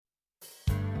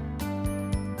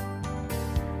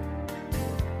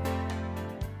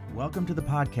Welcome to the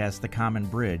podcast, The Common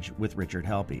Bridge, with Richard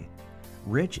Helppie.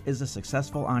 Rich is a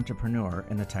successful entrepreneur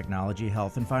in the technology,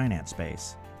 health, and finance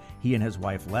space. He and his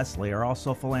wife Leslie are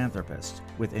also philanthropists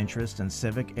with interest in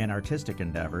civic and artistic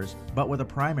endeavors, but with a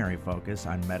primary focus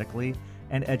on medically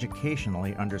and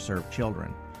educationally underserved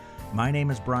children. My name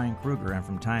is Brian Kruger, and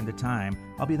from time to time,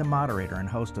 I'll be the moderator and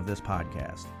host of this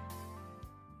podcast.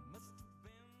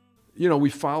 You know,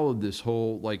 we followed this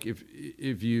whole, like, if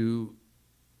you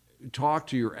talk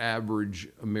to your average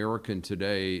American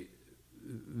today,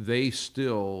 they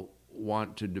still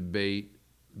want to debate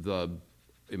the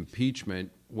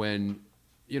impeachment when,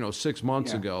 6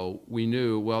 months ago we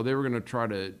knew, well, they were going to try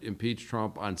to impeach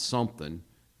Trump on something,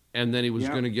 and then he was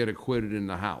going to get acquitted in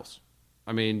the House.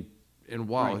 I mean, and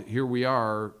wow, here we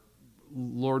are,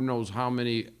 Lord knows how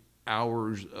many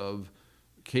hours of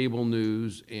cable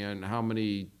news and how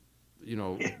many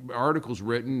articles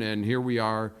written, and here we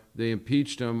are. They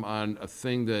impeached him on a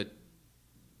thing that,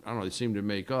 I don't know, they seemed to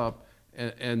make up,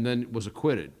 and then was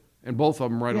acquitted. And both of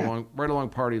them right along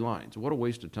party lines. What a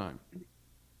waste of time.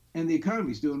 And the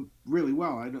economy's doing really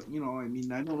well. I don't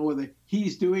know whether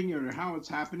he's doing it or how it's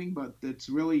happening, but it's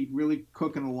really, really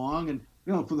cooking along.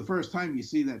 And for the first time, you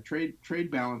see that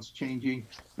trade balance changing.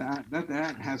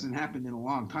 That hasn't happened in a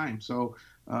long time. So.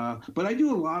 But I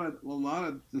do a lot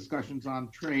of discussions on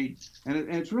trade, and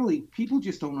it's really, people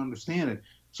just don't understand it.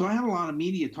 So I had a lot of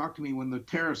media talk to me when the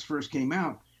tariffs first came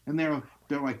out, and they're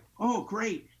like, "Oh,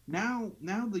 great! Now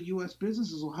the U.S.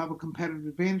 businesses will have a competitive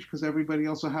advantage because everybody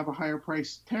else will have a higher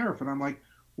price tariff." And I'm like,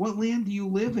 "What land do you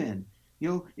live in?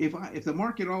 If the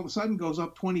market all of a sudden goes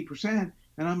up 20%,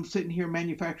 and I'm sitting here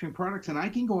manufacturing products, and I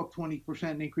can go up 20%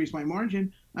 and increase my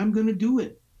margin, I'm going to do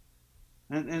it."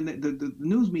 And the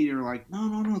news media are like,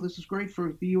 no, this is great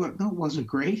for the U.S. No, it wasn't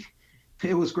great.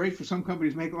 It was great for some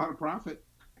companies to make a lot of profit.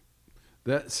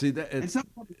 And some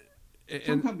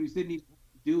companies didn't even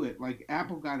do it. Like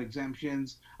Apple got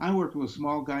exemptions. I worked with a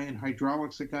small guy in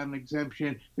hydraulics that got an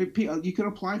exemption. You could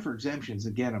apply for exemptions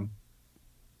and get them.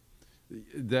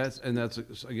 That's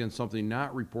again something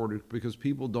not reported because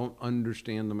people don't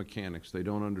understand the mechanics. They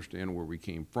don't understand where we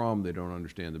came from. They don't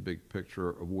understand the big picture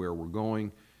of where we're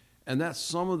going. And that's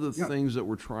some of the things that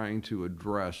we're trying to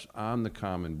address on the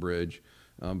Common Bridge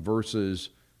versus,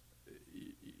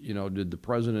 did the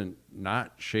president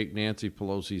not shake Nancy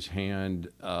Pelosi's hand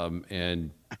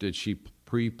and did she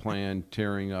pre-plan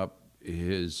tearing up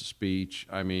his speech?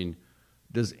 I mean,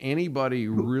 does anybody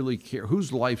really care?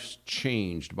 Whose life's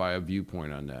changed by a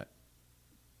viewpoint on that?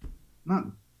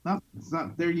 None. It's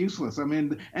not. They're useless. I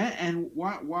mean, and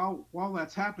while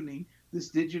that's happening, this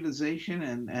digitization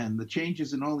and the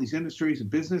changes in all these industries and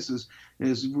businesses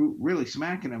is really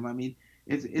smacking them. I mean,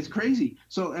 it's crazy.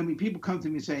 So, I mean, people come to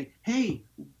me and say, "Hey,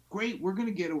 great, we're going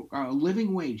to get a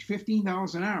living wage,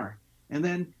 $15 an hour." And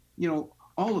then,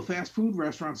 all the fast food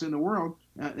restaurants in the world,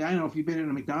 I don't know if you've been in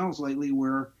a McDonald's lately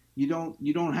where you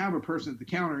don't have a person at the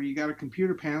counter. You got a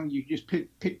computer panel. You just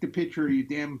pick the picture of your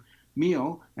damn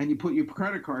meal and you put your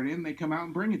credit card in. They come out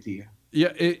and bring it to you.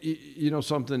 Yeah,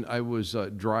 something, I was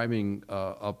driving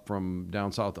up from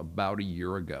down south about a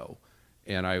year ago,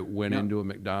 and I went into a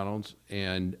McDonald's,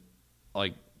 and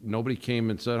like nobody came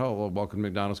and said, "Oh, well, welcome to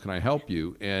McDonald's, can I help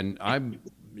you?" And I'm,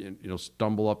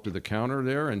 stumble up to the counter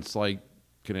there, and it's like,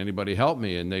 "Can anybody help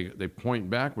me?" And they point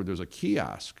back where there's a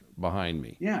kiosk behind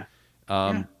me.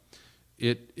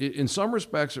 It in some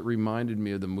respects it reminded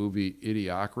me of the movie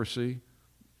Idiocracy,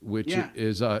 which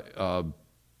is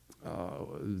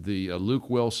Luke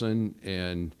Wilson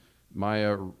and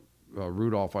Maya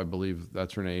Rudolph, I believe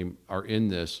that's her name, are in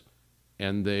this,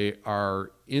 and they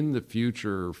are in the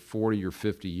future 40 or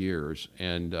 50 years,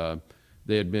 and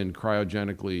they had been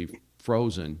cryogenically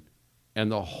frozen,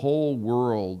 and the whole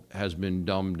world has been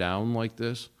dumbed down like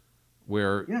this,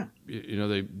 where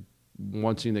they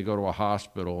one scene they go to a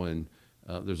hospital and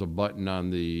there's a button on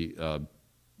the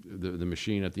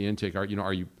machine at the intake. Are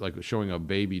you like showing a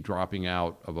baby dropping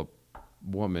out of a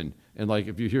woman, and like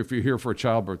if you're here for a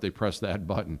childbirth, they press that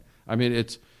button. I mean,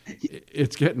 it's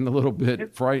getting a little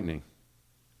bit frightening.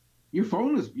 Your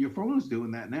phone is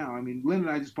doing that now. I mean, Lynn and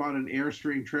I just bought an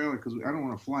Airstream trailer because I don't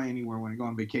want to fly anywhere when I go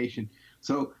on vacation.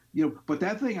 So but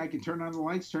that thing, I can turn on the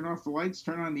lights, turn off the lights,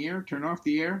 turn on the air, turn off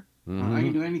the air. Mm-hmm. I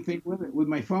can do anything with it with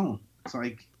my phone. It's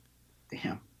like,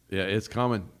 damn. Yeah, it's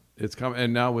coming. It's coming,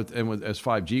 and now with as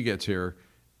 5G gets here,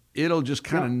 it'll just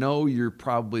kind of know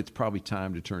it's probably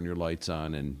time to turn your lights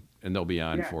on, and they'll be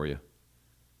on for you.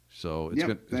 So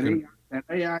that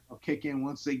AI will kick in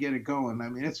once they get it going. I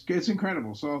mean, it's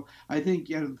incredible. So I think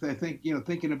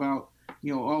thinking about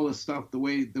all this stuff, the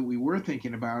way that we were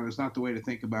thinking about it is not the way to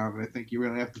think about it. I think you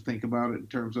really have to think about it in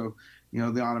terms of,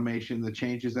 the automation, the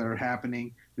changes that are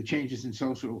happening, the changes in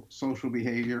social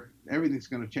behavior. Everything's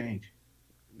going to change.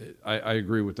 I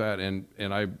agree with that, and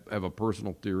I have a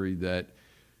personal theory that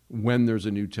when there's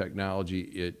a new technology,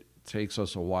 it takes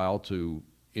us a while to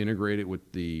integrate it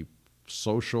with the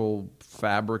social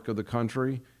fabric of the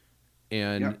country,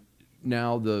 and Yep.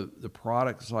 now the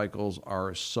product cycles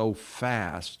are so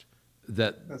fast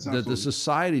that the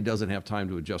society doesn't have time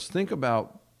to adjust. Think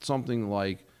about something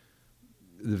like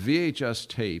the VHS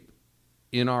tape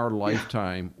in our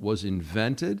lifetime was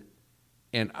invented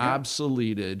and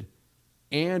obsoleted,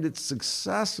 and its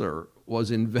successor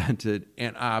was invented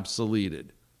and obsoleted.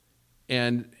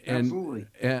 And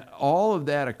all of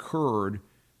that occurred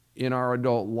in our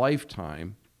adult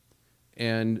lifetime.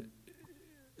 And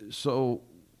so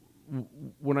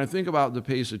when I think about the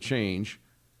pace of change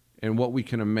and what we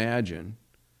can imagine,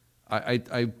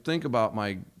 I think about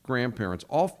my grandparents.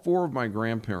 All four of my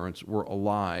grandparents were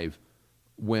alive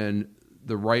when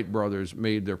the Wright brothers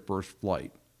made their first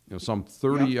flight. Some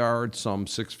 30 yards, some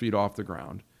 6 feet off the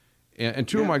ground. And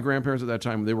two of my grandparents at that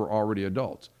time, they were already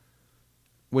adults.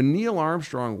 When Neil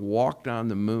Armstrong walked on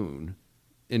the moon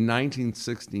in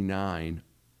 1969,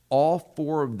 all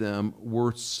four of them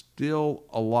were still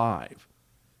alive.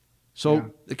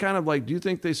 So it kind of like, do you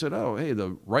think they said, oh, hey,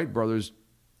 the Wright brothers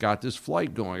got this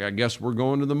flight going. I guess we're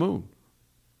going to the moon.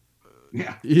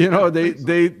 Yeah.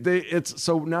 It's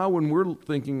so now when we're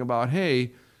thinking about,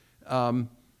 hey, my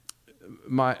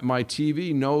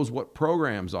TV knows what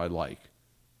programs I like.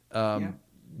 Amazon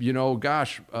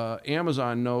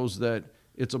knows that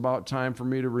it's about time for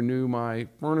me to renew my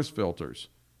furnace filters.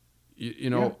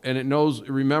 And it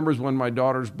remembers when my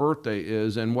daughter's birthday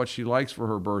is and what she likes for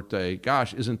her birthday.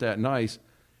 Gosh, isn't that nice?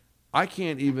 I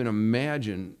can't even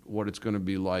imagine what it's going to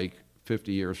be like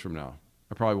 50 years from now.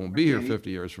 I probably won't be here 50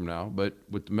 years from now, but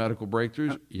with the medical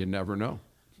breakthroughs, you never know.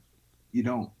 You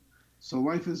don't. So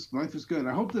life is good.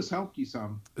 I hope this helped you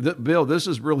some. Bill, this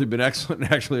has really been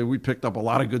excellent. Actually, we picked up a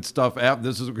lot of good stuff.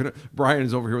 Brian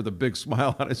is over here with a big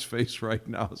smile on his face right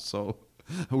now, so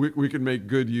we can make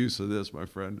good use of this, my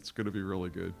friend. It's going to be really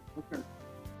good. Okay.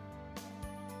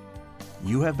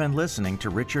 You have been listening to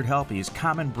Richard Helppie's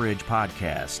Common Bridge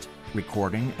podcast.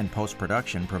 Recording and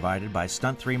post-production provided by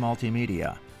Stunt 3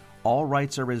 Multimedia. All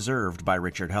rights are reserved by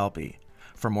Richard Helppie.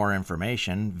 For more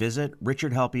information, visit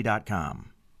richardhelppie.com.